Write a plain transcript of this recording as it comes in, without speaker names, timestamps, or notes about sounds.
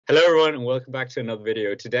Hello everyone and welcome back to another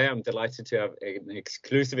video. Today I'm delighted to have an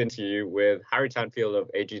exclusive interview with Harry Tanfield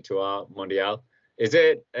of AG2R Mondial. Is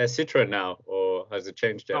it a Citroen now or has it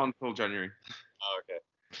changed yet? Not until January. Oh,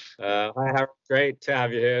 okay. Hi Harry, great to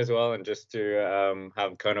have you here as well and just to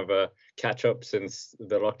have kind of a catch up since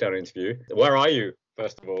the lockdown interview. Where are you,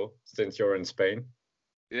 first of all, since you're in Spain?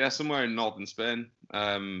 Yeah, somewhere in northern Spain,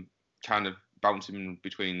 kind of bouncing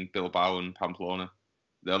between Bilbao and Pamplona.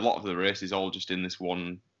 A lot of the races all just in this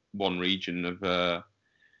one region of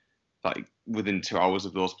like within 2 hours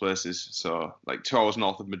of those places. So like 2 hours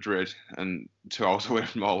north of Madrid and 2 hours away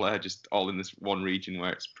from all there, just all in this one region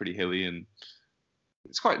where it's pretty hilly and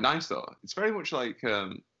it's quite nice though. It's very much like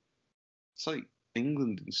it's like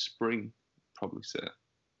England in spring, probably say.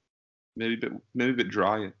 Maybe a bit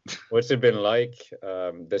drier. What's it been like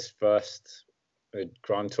this first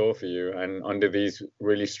Grand Tour for you and under these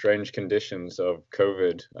really strange conditions of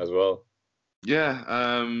COVID as well?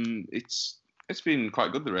 Yeah, it's been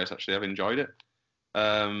quite good, the race, actually. I've enjoyed it.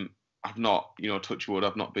 I've not, touch wood,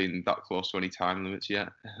 I've not been that close to any time limits yet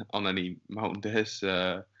on any mountain days,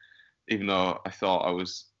 even though I thought I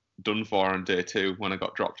was done for on day 2 when I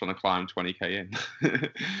got dropped on a climb 20k in.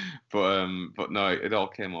 But no, it all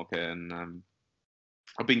came okay, and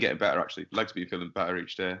I've been getting better, actually. Legs been feeling better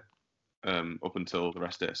each day, up until the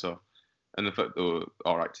rest day. So, and the foot they were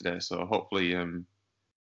all right today. So hopefully,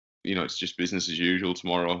 it's just business as usual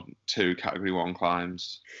tomorrow. 2 Category 1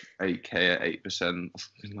 climbs, 8k at 8%, something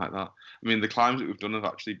like that. I mean, the climbs that we've done have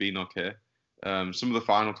actually been okay. Some of the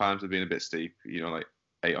final climbs have been a bit steep, like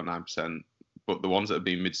 8 or 9%. But the ones that have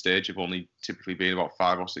been mid-stage have only typically been about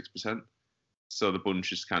 5 or 6%. So the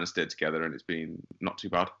bunch just kind of stayed together and it's been not too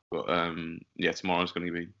bad. But yeah, tomorrow's going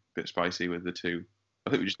to be a bit spicy with the 2.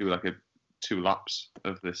 I think we just do like 2 laps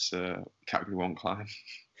of this Category 1 climb.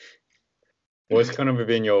 What's kind of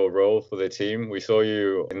been your role for the team? We saw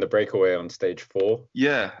you in the breakaway on stage 4.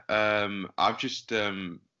 Yeah, I've just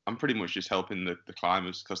I'm pretty much just helping the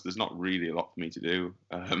climbers because there's not really a lot for me to do.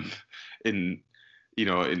 In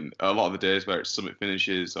a lot of the days where it's summit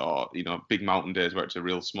finishes or big mountain days where it's a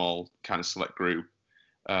real small kind of select group,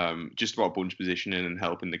 just about bunch positioning and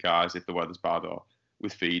helping the guys if the weather's bad or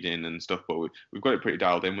with feeding and stuff. But we've got it pretty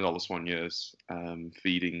dialed in with all the Swan years,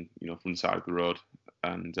 feeding from the side of the road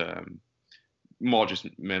and more just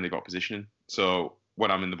mainly about positioning. So when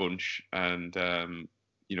I'm in the bunch and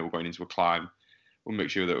we're going into a climb, we'll make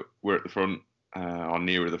sure that we're at the front or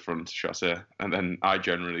nearer the front, should I say. And then I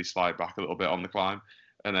generally slide back a little bit on the climb.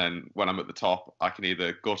 And then when I'm at the top, I can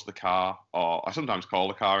either go to the car or I sometimes call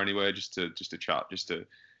the car anyway, just to chat, just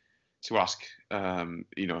to ask,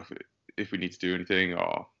 if we need to do anything,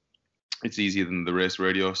 or it's easier than the race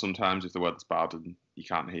radio sometimes if the weather's bad and you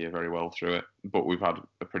can't hear very well through it. But we've had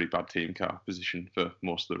a pretty bad team car position for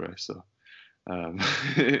most of the race, so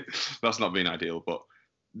that's not been ideal. But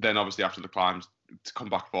then obviously after the climbs, to come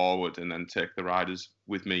back forward and then take the riders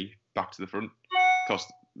with me back to the front because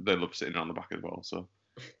they love sitting on the back as well. So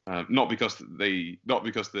not because they're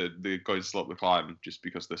going to slope the climb, just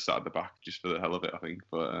because they're sat at the back just for the hell of it, I think.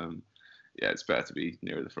 But yeah, it's better to be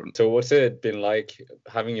near the front. So what's it been like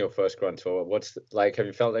having your first Grand Tour? Have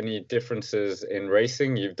you felt any differences in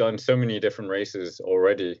racing? You've done so many different races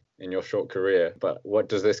already in your short career, but what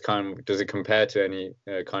does it compare to any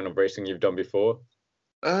kind of racing you've done before?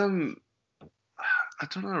 I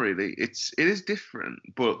don't know really. It is different,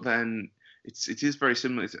 but then it is very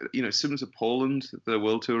similar. It's similar to Poland, the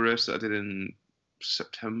World Tour race that I did in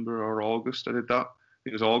September or August. I did that. I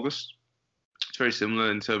think it was August. It's very similar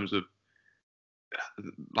in terms of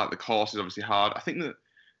like the course is obviously hard. I think that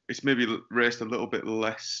it's maybe raced a little bit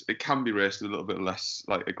less. It can be raced a little bit less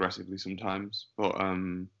like aggressively sometimes, but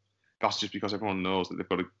that's just because everyone knows that they've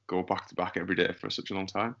got to go back to back every day for such a long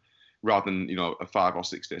time, rather than a 5 or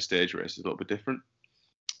 6 day stage race is a little bit different.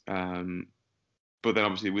 But then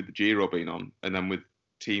obviously with the Giro being on, and then with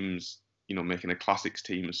teams making a classics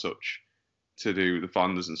team as such to do the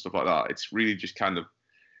Flanders and stuff like that, it's really just kind of,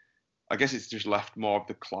 I guess it's just left more of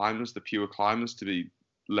the climbers, the pure climbers, to be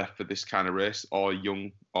left for this kind of race, or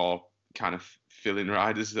young or kind of fill-in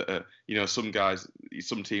riders that are, some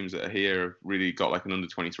teams that are here have really got like an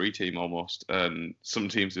under-23 team almost, and some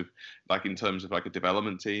teams have, like in terms of like a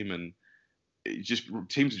development team, and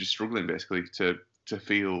teams are just struggling basically to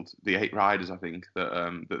field the 8 riders, I think,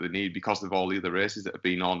 that they need because of all the other races that have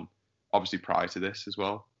been on, obviously prior to this as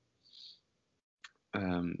well.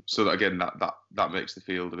 So that again, that makes the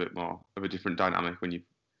field a bit more of a different dynamic when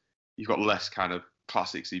you've got less kind of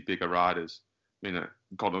classicsy bigger riders. I mean,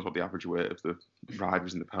 God knows what the average weight of the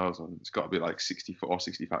riders in the peloton. It's got to be like 64,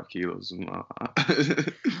 65 kilos, something like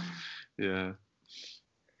that. Yeah.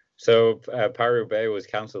 So Paris-Roubaix was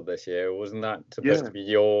cancelled this year. Wasn't that supposed to be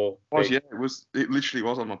your? It was. It literally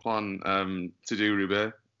was on my plan to do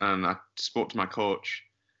Roubaix, and I spoke to my coach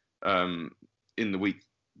in the week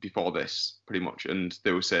before this, pretty much, and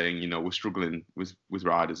they were saying, you know, we're struggling with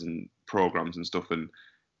riders and programs and stuff, and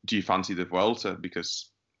do you fancy the Vuelta?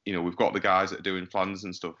 Because, you know, we've got the guys that are doing Flanders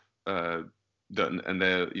and stuff, and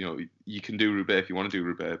they're, you know, you can do Roubaix if you want to do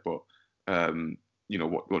Roubaix, but you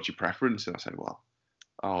know, what's your preference? And I said, well,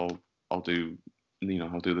 I'll do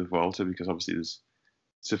the Vuelta, because obviously it's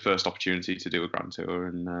the first opportunity to do a Grand Tour,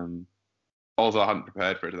 and although I hadn't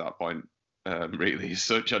prepared for it at that point, really, as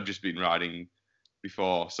such, I'd just been riding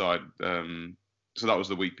before, so so that was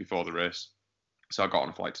the week before the race. So I got on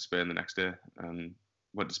a flight to Spain the next day and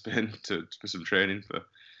went to Spain for some training for,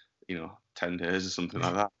 you know, 10 days or something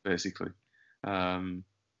like that, basically,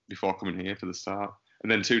 before coming here for the start.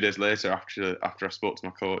 And then 2 days later, after I spoke to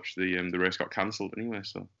my coach, the race got cancelled anyway.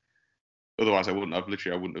 So otherwise, that would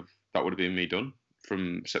have been me done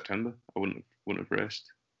from September. I wouldn't have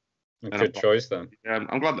raced. Good choice then. Yeah,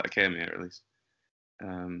 I'm glad that I came here at least.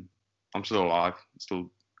 I'm still alive,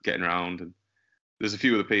 still getting around, and there's a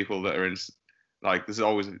few other people that are in. Like, there's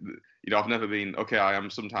always, you know, I've never been. Okay, I am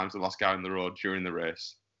sometimes the last guy on the road during the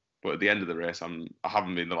race, but at the end of the race, I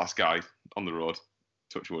haven't been the last guy on the road.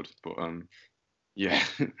 Touch wood, but yeah,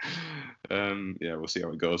 yeah, we'll see how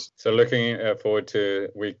it goes. So looking forward to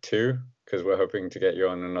week 2, because we're hoping to get you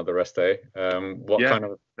on another rest day. Kind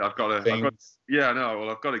of I've got things? Yeah, no, well,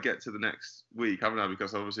 I've got to get to the next week, haven't I?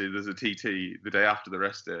 Because obviously there's a TT the day after the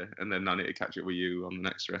rest day, and then I need to catch up with you on the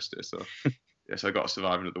next rest day. So yes, I've got to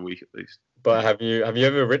survive another week at least. But have you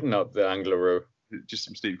ever ridden up the Anglo Road? Just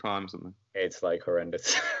some steep climb or something. It's like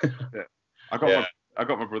horrendous. Yeah, I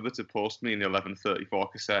got my brother to post me in the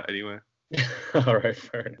 11:34 cassette anyway. All right,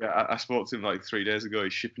 fair enough. Yeah, I spoke to him like 3 days ago.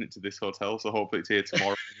 He's shipping it to this hotel, so hopefully it's here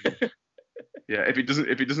tomorrow. Yeah, if it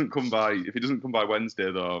doesn't come by Wednesday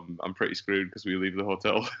though, I'm pretty screwed because we leave the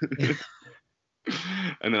hotel,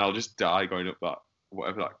 and then I'll just die going up that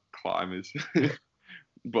whatever that climb is.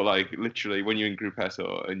 But like literally, when you're in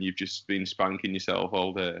Gruppetto and you've just been spanking yourself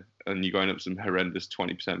all day, and you're going up some horrendous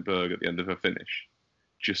 20% berg at the end of a finish,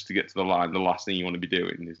 just to get to the line, the last thing you want to be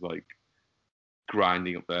doing is like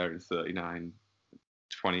grinding up there in 39,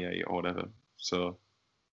 28 or whatever. So,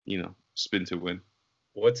 you know, spin to win.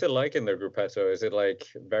 What's it like in the Gruppetto? Is it like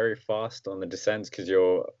very fast on the descents because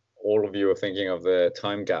all of you are thinking of the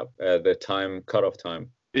time gap, the time cutoff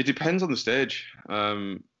time? It depends on the stage.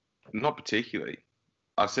 Not particularly.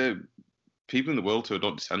 I'd say people in the World Tour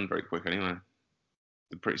don't descend very quick anyway.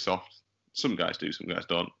 They're pretty soft. Some guys do, some guys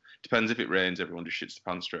don't. Depends if it rains, everyone just shits the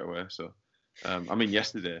pants straight away. So, I mean,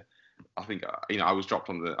 yesterday, I think, you know, I was dropped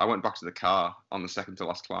I went back to the car on the second to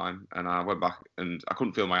last climb, and I went back and I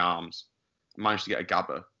couldn't feel my arms. Managed to get a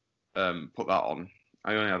gabber, put that on.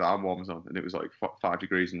 I only had arm warmers on, and it was like 5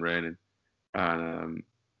 degrees and raining. And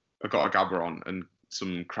I got a gabber on and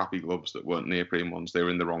some crappy gloves that weren't neoprene ones. They were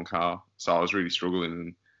in the wrong car, so I was really struggling.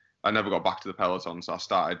 And I never got back to the peloton, so I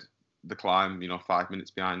started the climb, you know, 5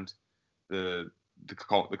 minutes behind the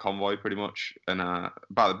convoy, pretty much. And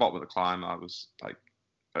by the bottom of the climb, I was like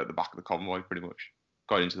at the back of the convoy, pretty much,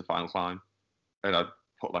 going into the final climb. And I'd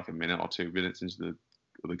put like a minute or 2 minutes into the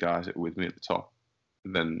other guys that were with me at the top.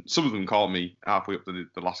 And then some of them caught me halfway up the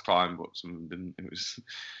last climb, but some of them didn't. It was,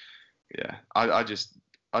 yeah. I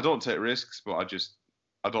don't take risks, but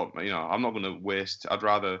I don't, you know, I'm not going to waste. I'd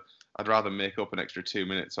rather make up an extra 2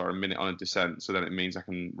 minutes or a minute on a descent, so then it means I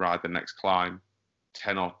can ride the next climb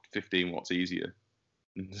 10 or 15 watts easier,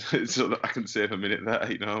 so that I can save a minute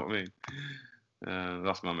there. You know what I mean?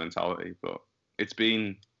 That's my mentality. But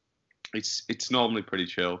it's normally pretty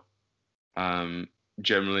chill.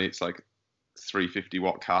 Generally, it's like 350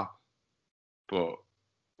 watt cap, but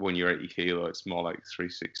when you're 80 kilo, it's more like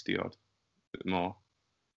 360 odd, a bit more.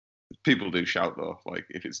 People do shout though, like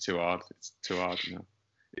if it's too hard, it's too hard, you know.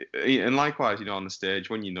 And likewise, you know, on the stage,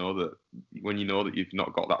 when you know that you've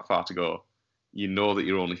not got that far to go, you know that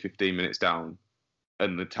you're only 15 minutes down,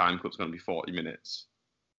 and the time cut's going to be 40 minutes,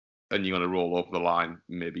 and you're going to roll over the line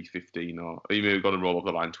maybe 15, or you maybe going to roll over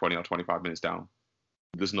the line 20 or 25 minutes down.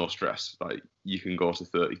 There's no stress. Like, you can go to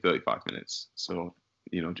 30, 35 minutes. So,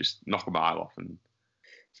 you know, just knock a mile off and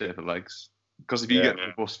save the legs. Because if you get to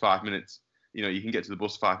the bus 5 minutes, you know, you can get to the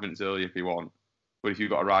bus 5 minutes early if you want. But if you've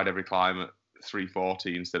got to ride every climb at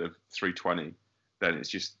 340 instead of 320, then it's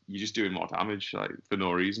just, you're just doing more damage, like, for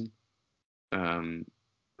no reason. I'm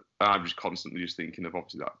just constantly just thinking of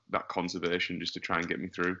obviously that conservation just to try and get me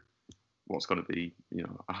through what's going to be, you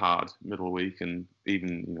know, a hard middle week, and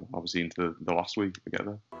even, you know, obviously into the last week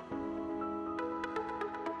together.